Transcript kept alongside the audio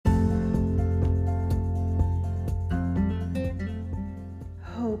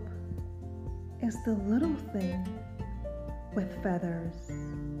is the little thing with feathers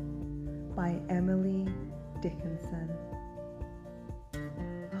by Emily Dickinson.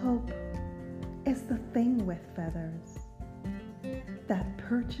 Hope is the thing with feathers that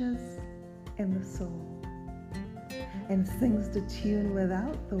perches in the soul and sings the tune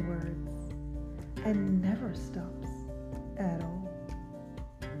without the words and never stops at all.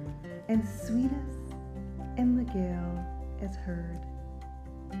 And sweetest in the gale is heard,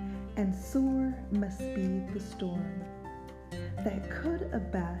 and sore must be the storm that could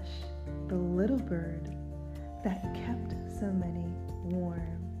abash the little bird that kept so many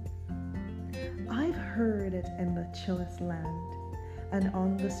warm. I've heard it in the chillest land and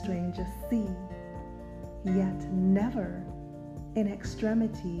on the strangest sea, yet never in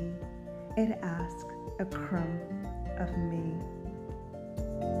extremity it asked a crumb of me.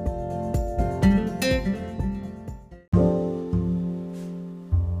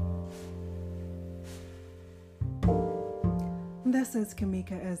 This is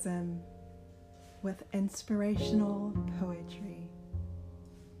KAMEKAism with inspirational poetry.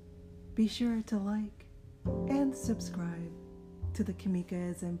 Be sure to like and subscribe to the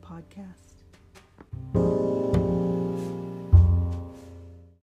KAMEKAism podcast.